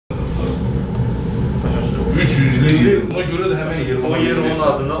Ona görə də həmin yer o yer onun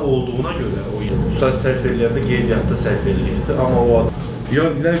adına olduğuna görə o yer. Müsait səhv eləyəndə qeydiyyatda səhv eləyibdir, amma o adı... Ya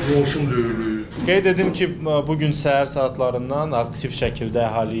nə qonşum döyülür. Qeyd edim ki, bugün səhər saatlarından aktiv şəkildə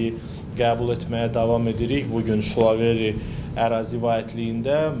əhaliyi qəbul etməyə davam edirik. Bugün Şulaveri ərazi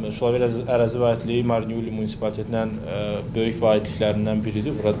vahidliyində, Şulaveri ərazi vahidliyi Marniuli munisipalitetinin böyük vahidliklərindən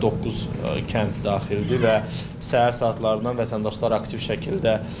biridir. Burada 9 kənd daxildir və səhər saatlarından vətəndaşlar aktiv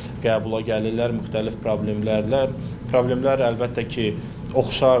şəkildə qəbula gəlirlər müxtəlif problemlərlə. Problemlər əlbəttə ki,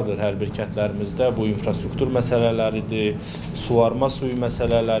 oxşardır hər bir kəndlərimizdə. Bu infrastruktur məsələləridir, suvarma suyu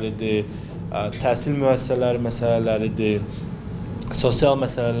məsələləridir, təhsil müəssisələri məsələləridir, sosial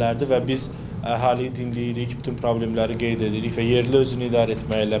məsələlərdir və biz əhaliyi dinləyirik, bütün problemləri qeyd edirik və yerli özünü idarə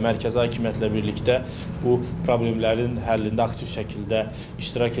etməklə, mərkəzi hakimiyyətlə birlikdə bu problemlərin həllində aktiv şəkildə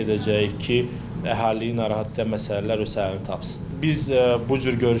iştirak edəcəyik ki, əhaliyi narahat edən məsələlər öz həllini tapsın. Biz bu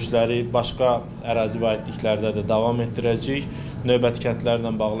cür görüşləri başqa ərazi vahidliklərdə də davam etdirəcəyik. Növbəti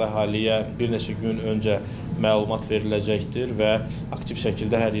kəndlərlə bağlı əhaliyə bir neçə gün öncə məlumat veriləcəkdir və aktiv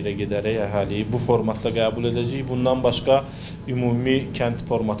şəkildə hər yerə gedərək əhaliyi bu formatda qəbul edəcəyik. Bundan başqa ümumi kənd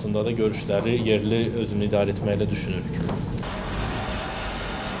formatında da görüşləri yerli özünü idarə etməklə düşünürük.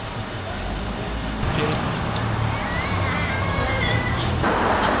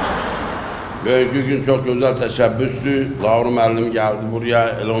 Bugünkü gün çox gözəl təşəbbüsdür. Zaur müəllim gəldi buraya,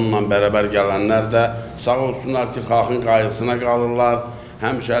 elə onunla bərabər gələnlər də sağ olsunlar ki, xalqın qayğısına qalırlar,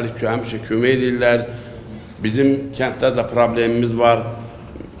 həmişə kömək edirlər. Bizim kənddə də problemimiz var,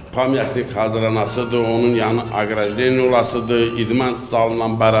 pamyatnik hazırlanasıdır, onun yanı aqrajden olasıdır, idman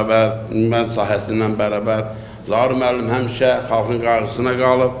salından bərabər, idman sahəsindən bərabər. Zaur müəllim həmişə xalqın qayğısına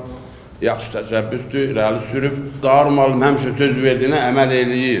qalıb, yaxşı təşəbbüsdür, irəli sürüb. Zaur müəllim həmişə söz verdiyinə əməl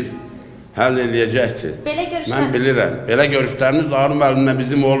eləyir. Həll eləyəcəkdir. Mən bilirəm. Belə görüşlərimiz Zaur müəllimlə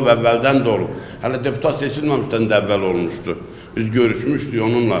bizim olub, əvvəldən də olub. Hələ deputat seçilməmişdən də əvvəl olmuşdur. Biz görüşmüşdük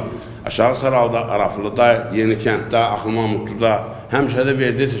onunla. Aşağı Saralda, Araflıda, Yenikənddə, Axmamutluda həmişə də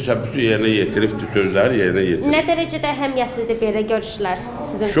verdiyi təşəbbüsü yerinə yetiribdir, sözləri yerinə yetirib. Nə dərəcədə əhəmiyyətlidir belə görüşlər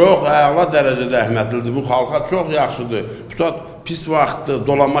sizin üçün? Çox əla dərəcədə əhəmiyyətlidir. Bu xalqa çox yaxşıdır. Deputat pis vaxtdır,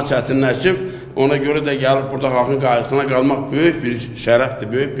 dolanma çətinləşib, ona görə də gəlib burada xalqın qayğısına qalmaq böyük bir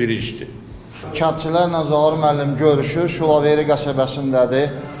şərəfdir, böyük bir işdir. Kəndçilərlə Zaur müəllim görüşür, Şulaveri qəsəbəsindədir.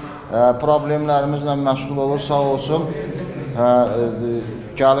 Problemlərimizlə məşğul olur, sağ olsun.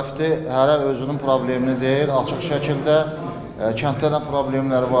 Gəlibdir, hərə özünün problemini deyir, açıq şəkildə. Kənddə nə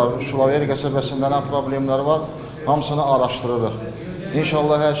problemləri var, Şulaveri qəsəbəsində nə problemləri var, hamısını araşdırırıq.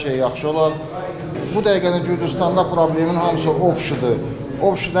 İnşallah hər şey yaxşı olar. Bu dəqiqədə Gürcüstanda problemin hamısı obşudur.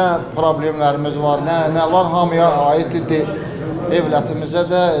 Obşuda problemlərimiz var, nə var, hamıya aiddir. Evlətimizə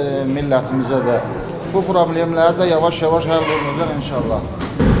də, millətimizə də. Bu problemləri də yavaş-yavaş həll olunacaq inşallah.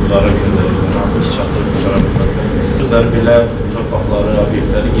 Bunlara göndərilmə, hansı ki, çatdırılmış ərazilərdə. Özləri belə torpaqları,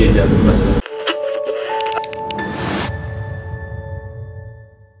 obyektləri qeydiyyatı məsələsi.